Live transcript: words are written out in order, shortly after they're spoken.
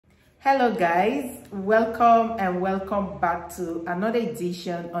Hello guys, welcome back to another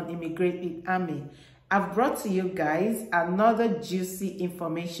edition on Immigrate with Amy. I've brought to you guys another juicy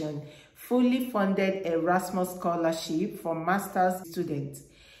information, fully funded Erasmus scholarship for master's students.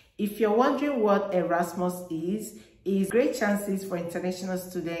 If you're wondering what Erasmus is great chances for international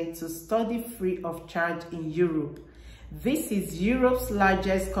students to study free of charge in Europe. This is Europe's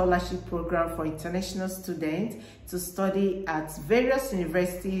largest scholarship program for international students to study at various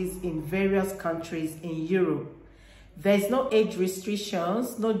universities in various countries in Europe. There's no age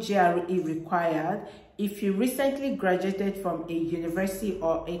restrictions, no GRE required. If you recently graduated from a university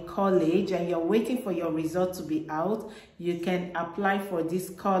or a college and you're waiting for your result to be out, you can apply for this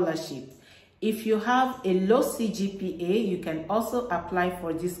scholarship. If you have a low CGPA, you can also apply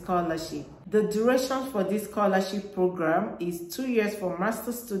for this scholarship. The duration for this scholarship program is 2 years for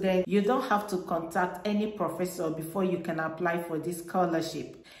master students. You don't have to contact any professor before you can apply for this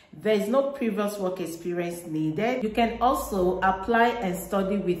scholarship. There is no previous work experience needed. You can also apply and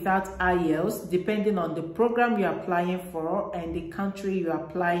study without IELTS depending on the program you're applying for and the country you're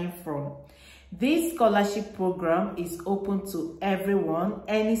applying from. This scholarship program is open to everyone,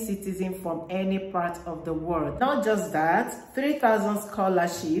 any citizen from any part of the world. Not just that, 3,000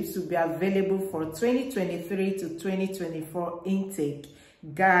 scholarships will be available for 2023 to 2024 intake.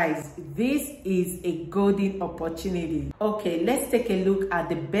 Guys, this is a golden opportunity. Okay, let's take a look at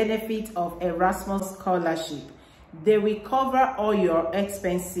the benefit of Erasmus scholarship. They will cover all your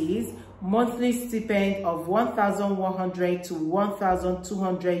expenses, monthly stipend of 1,100 to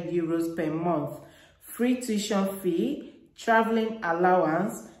 1,200 euros per month, free tuition fee, traveling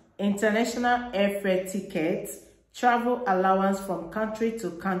allowance, international airfare tickets, travel allowance from country to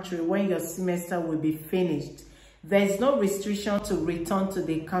country when your semester will be finished. There is no restriction to return to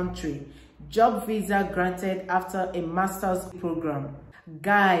the country. Job visa granted after a master's program.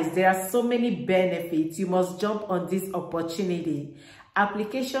 Guys, there are so many benefits. You must jump on this opportunity.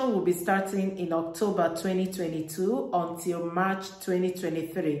 Application will be starting in October 2022 until March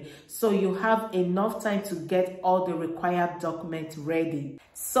 2023. So you have enough time to get all the required documents ready.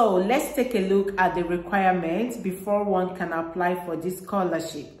 So let's take a look at the requirements before one can apply for this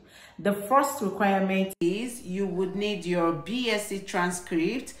scholarship. The first requirement is you would need your BSc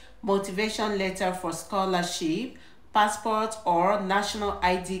transcript, motivation letter for scholarship, passport or national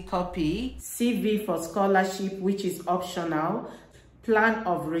ID copy, CV for scholarship which is optional, plan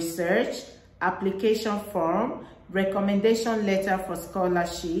of research, application form, recommendation letter for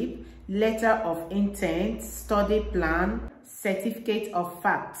scholarship, letter of intent, study plan, certificate of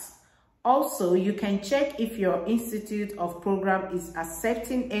facts. Also, you can check if your institute of program is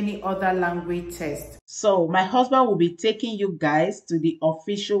accepting any other language test. So my husband will be taking you guys to the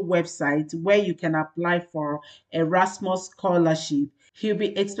official website where you can apply for Erasmus scholarship. He'll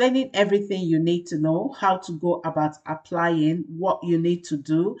be explaining everything you need to know, how to go about applying, what you need to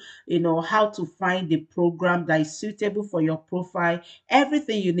do, how to find the program that is suitable for your profile,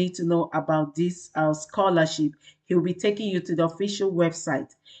 everything you need to know about this scholarship. He'll be taking you to the official website.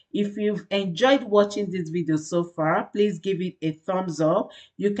 If you've enjoyed watching this video so far, please give it a thumbs up.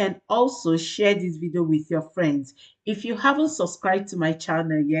 You can also share this video with your friends. If you haven't subscribed to my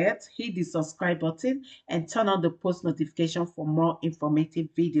channel yet, hit the subscribe button and turn on the post notification for more informative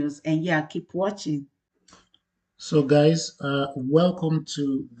videos. And yeah, keep watching. So guys, welcome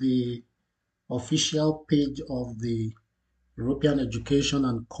to the official page of the European Education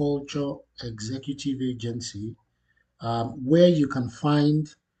and Culture Executive Agency, where you can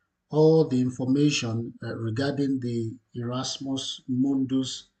find all the information regarding the Erasmus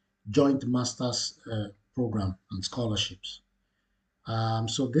Mundus Joint Masters Program and scholarships.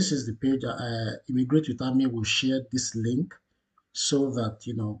 So this is the page. Immigrate with Amy will share this link so that,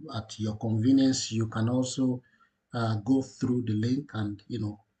 at your convenience, you can also go through the link and,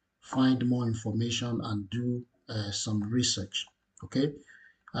 find more information and do some research. Okay.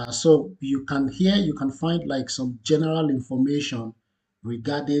 So you can find like some general information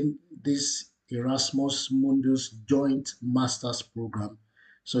regarding this Erasmus Mundus Joint Masters Program.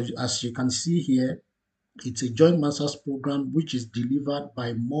 So as you can see here, it's a joint master's program which is delivered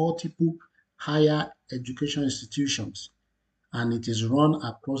by multiple higher education institutions, and it is run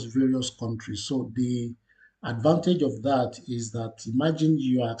across various countries. So the advantage of that is that imagine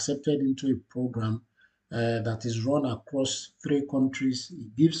you are accepted into a program that is run across 3 countries.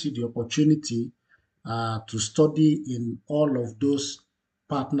 It gives you the opportunity to study in all of those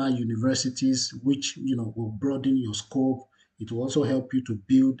partner universities, which will broaden your scope. It will also help you to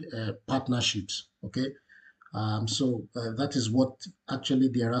build partnerships. Okay, so that is what actually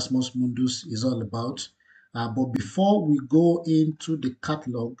the Erasmus Mundus is all about. But before we go into the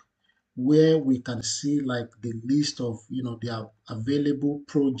catalog, where we can see like the list of the available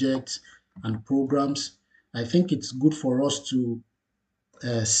projects and programs. I think it's good for us to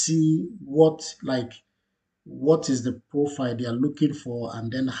see what is the profile they are looking for,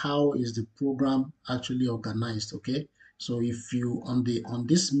 and then how is the program actually organized. Okay, so if you on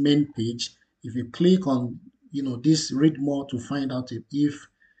this main page, if you click on this read more to find out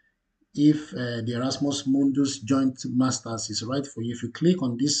if the Erasmus Mundus Joint Masters is right for you, if you click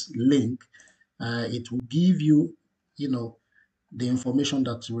on this link, it will give you, the information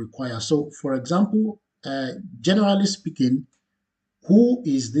that you require. So, for example, generally speaking, who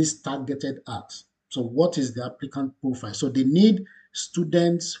is this targeted at? So, what is the applicant profile? So, they need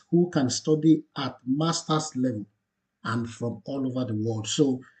students who can study at master's level and from all over the world.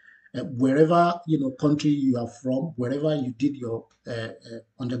 So, wherever country you are from, wherever you did your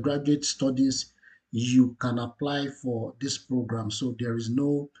undergraduate studies, you can apply for this program. So there is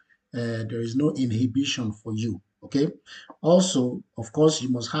no inhibition for you. Okay. Also, of course, you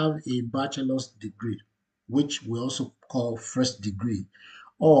must have a bachelor's degree, which we also call first degree.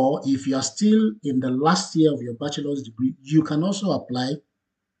 Or if you are still in the last year of your bachelor's degree, you can also apply,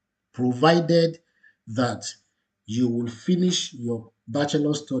 provided that you will finish your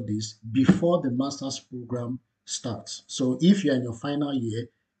bachelor studies before the master's program starts. So if you're in your final year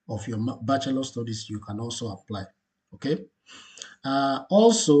of your bachelor studies, you can also apply. Okay.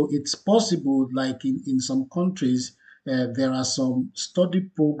 Also, it's possible, like in some countries, there are some study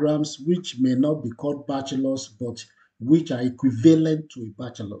programs which may not be called bachelors, but which are equivalent to a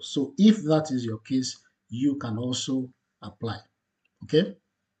bachelor. So if that is your case, you can also apply. Okay.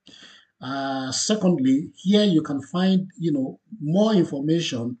 Secondly, here you can find, more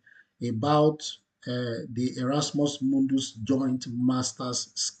information about the Erasmus Mundus Joint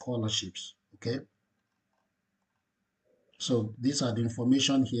Masters Scholarships. Okay, so these are the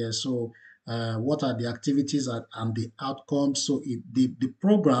information here. So, what are the activities and the outcomes? So, the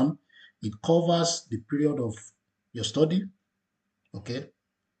program, it covers the period of your study. Okay,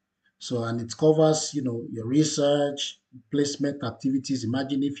 so, and it covers, your research, placement activities.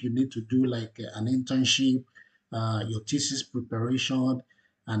 Imagine if you need to do like an internship, your thesis preparation,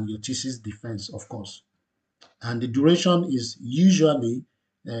 and your thesis defense, of course. And the duration is usually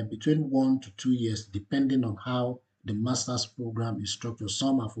between 1 to 2 years, depending on how the master's program is structured.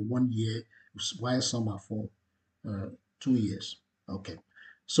 Some are for 1 year, while some are for uh, 2 years. Okay.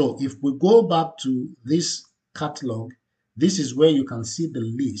 So if we go back to this catalog, this is where you can see the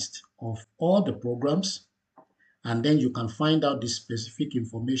list of all the programs, and then you can find out the specific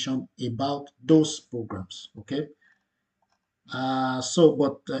information about those programs. Okay.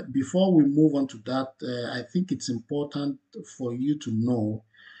 But before we move on to that, I think it's important for you to know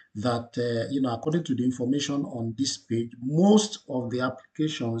that, according to the information on this page, most of the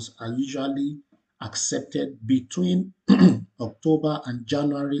applications are usually accepted between October and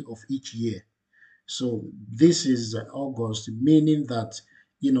January of each year. So this is August, meaning that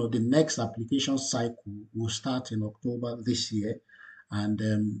the next application cycle will start in October this year, and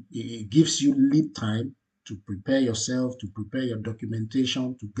it gives you lead time to prepare yourself, to prepare your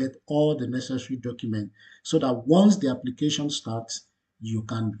documentation, to get all the necessary document, so that once the application starts, you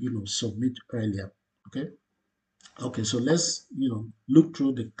can submit earlier. Okay. Okay. So let's look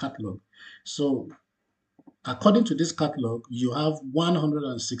through the catalog. So according to this catalog, you have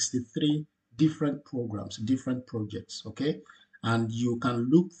 163 different programs, different projects, okay? And you can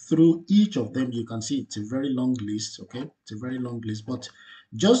look through each of them. You can see it's a very long list, okay? It's a very long list. But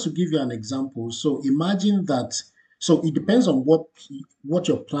just to give you an example, so imagine that, so it depends on what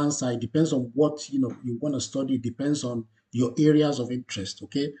your plans are. It depends on what you want to study. It depends on your areas of interest,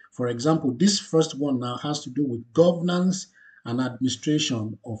 okay? For example, this first one now has to do with governance and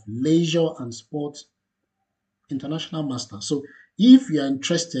administration of leisure and sports international master. So if you are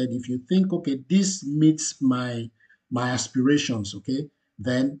interested, if you think, okay, this meets my aspirations, okay,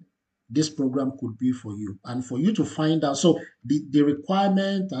 then this program could be for you. And for you to find out, so the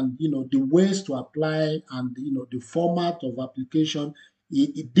requirement and the ways to apply and the format of application,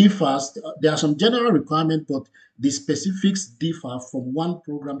 it differs. There are some general requirements, but the specifics differ from one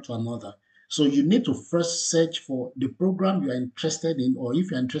program to another. So you need to first search for the program you are interested in, or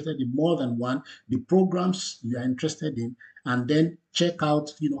if you're interested in more than one, the programs you are interested in, and then check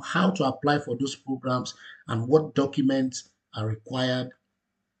out, how to apply for those programs and what documents are required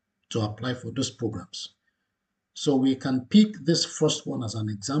to apply for those programs. So we can pick this first one as an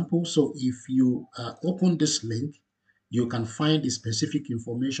example. So if you open this link, you can find the specific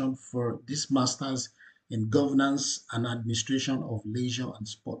information for this master's in governance and administration of leisure and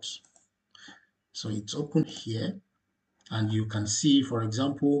sports. So it's open here, and you can see, for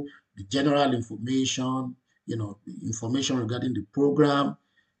example, the general information, information regarding the program,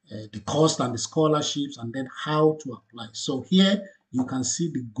 the cost and the scholarships, and then how to apply. So here you can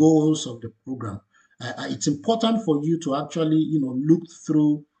see the goals of the program. It's important for you to actually, look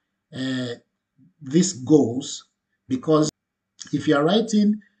through these goals, because if you are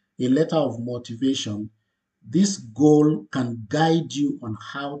writing a letter of motivation, this goal can guide you on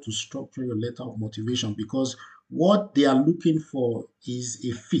how to structure your letter of motivation, because what they are looking for is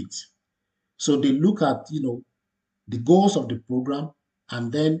a fit. So they look at, the goals of the program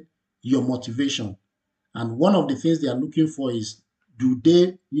and then your motivation. And one of the things they are looking for is, do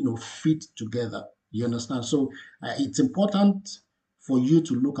they, fit together? You understand? So it's important for you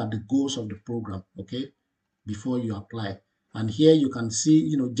to look at the goals of the program, okay, before you apply. And here you can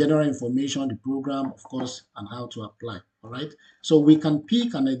see, general information, the program, of course, and how to apply. All right. So we can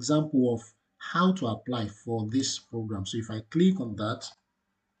pick an example of how to apply for this program. So if I click on that,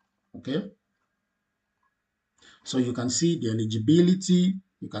 okay, so you can see the eligibility,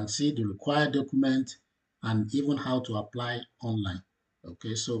 you can see the required document, and even how to apply online.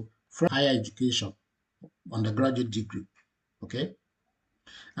 Okay, so from higher education, undergraduate degree, okay,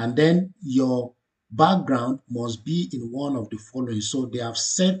 and then your background must be in one of the following. So they have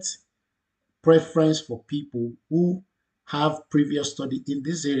set preference for people who have previous study in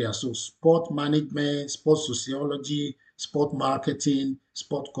this area. So sport management, sport sociology, sport marketing,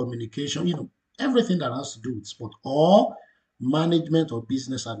 sport communication, everything that has to do with sport, or management or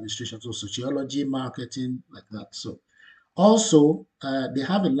business administration. So sociology, marketing, like that. So also, they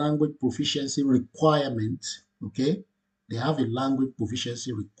have a language proficiency requirement, okay? They have a language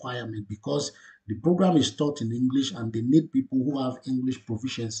proficiency requirement because the program is taught in English and they need people who have English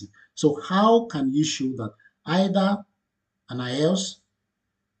proficiency. So how can you show that? Either an IELTS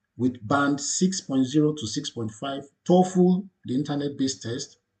with band 6.0 to 6.5, TOEFL, the internet-based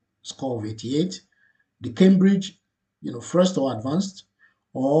test, score of 88, the Cambridge, first or advanced,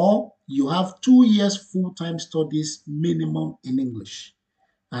 or you have 2 years full-time studies minimum in English.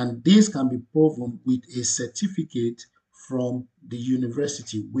 And this can be proven with a certificate from the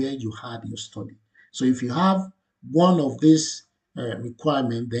university where you had your study. So if you have one of these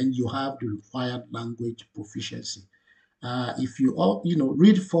requirements, then you have the required language proficiency. If you all,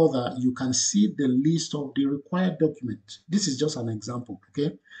 read further, you can see the list of the required documents. This is just an example,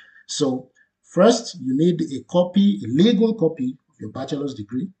 okay? So first, you need a copy, a legal copy of your bachelor's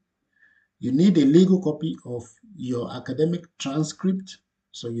degree. You need a legal copy of your academic transcript.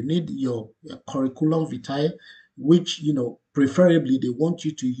 So you need your curriculum vitae, which, preferably they want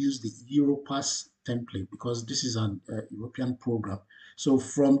you to use the Europass template because this is an European program. So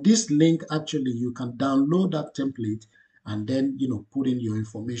from this link, actually, you can download that template and then, put in your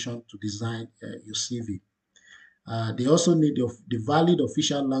information to design your CV. They also need the valid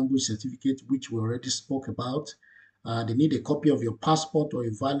official language certificate, which we already spoke about. They need a copy of your passport or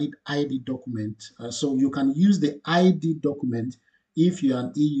a valid ID document. So you can use the ID document if you're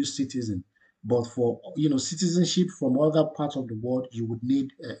an EU citizen. But for citizenship from other parts of the world, you would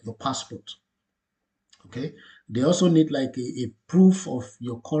need your passport. Okay. They also need like a proof of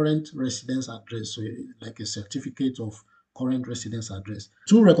your current residence address, so like a certificate of current residence address.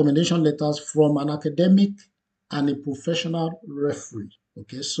 Two recommendation letters from an academic and a professional referee.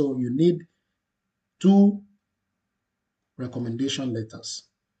 Okay, so you need two recommendation letters,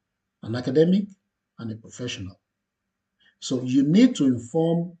 an academic and a professional. So you need to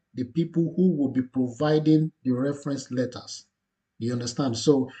inform the people who will be providing the reference letters. You understand?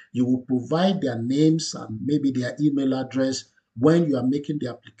 So you will provide their names and maybe their email address when you are making the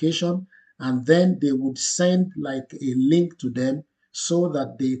application, and then they would send like a link to them so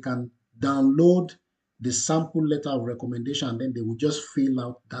that they can download the sample letter of recommendation, and then they will just fill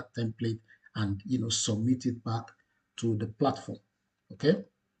out that template and submit it back to the platform. Okay.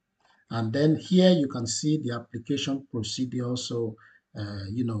 And then here you can see the application procedure. So,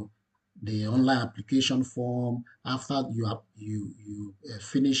 the online application form. After you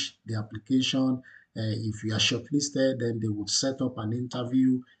finish the application, if you are shortlisted, then they would set up an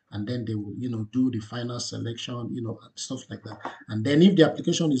interview, and then they will do the final selection, and stuff like that. And then if the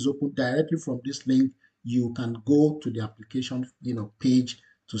application is open directly from this link, you can go to the application page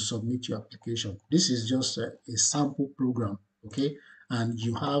to submit your application. This is just a sample program, okay? And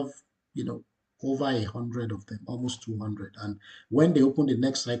you have over 100 of them, almost 200. And when they open the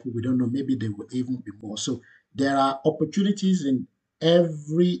next cycle, we don't know, maybe there will even be more. So there are opportunities in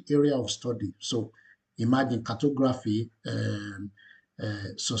every area of study. So imagine cartography,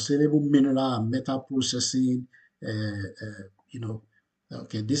 sustainable mineral and metal processing,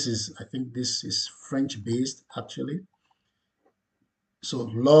 okay, I think this is French based actually. So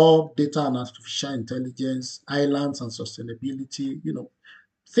law, data and artificial intelligence, islands and sustainability,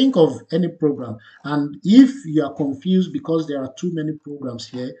 think of any program. And if you are confused because there are too many programs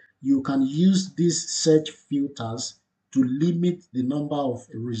here, you can use these search filters to limit the number of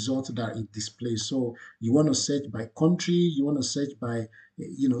results that it displays. So you want to search by country, you want to search by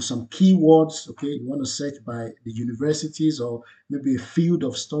some keywords, okay, you want to search by the universities or maybe a field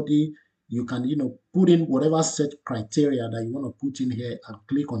of study. You can put in whatever search criteria that you want to put in here and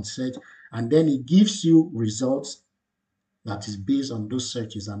click on search, and then it gives you results that is based on those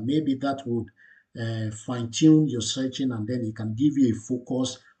searches, and maybe that would fine tune your searching, and then it can give you a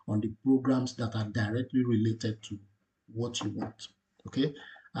focus on the programs that are directly related to what you want. Okay,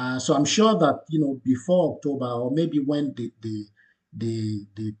 so I'm sure that before October, or maybe when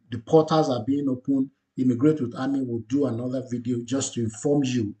the portals are being opened, Immigrate with Army will do another video just to inform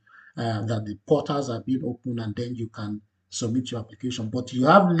you that the portals are being opened, and then you can submit your application. But you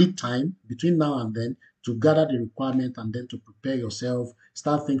have lead time between now and then to gather the requirement, and then to prepare yourself,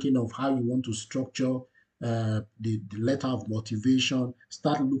 start thinking of how you want to structure the letter of motivation,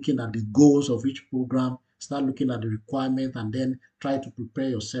 start looking at the goals of each program, start looking at the requirement, and then try to prepare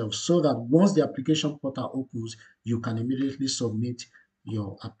yourself so that once the application portal opens, you can immediately submit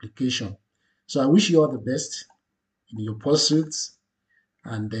your application. So I wish you all the best in your pursuits,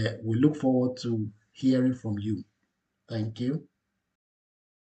 and we look forward to hearing from you. Thank you.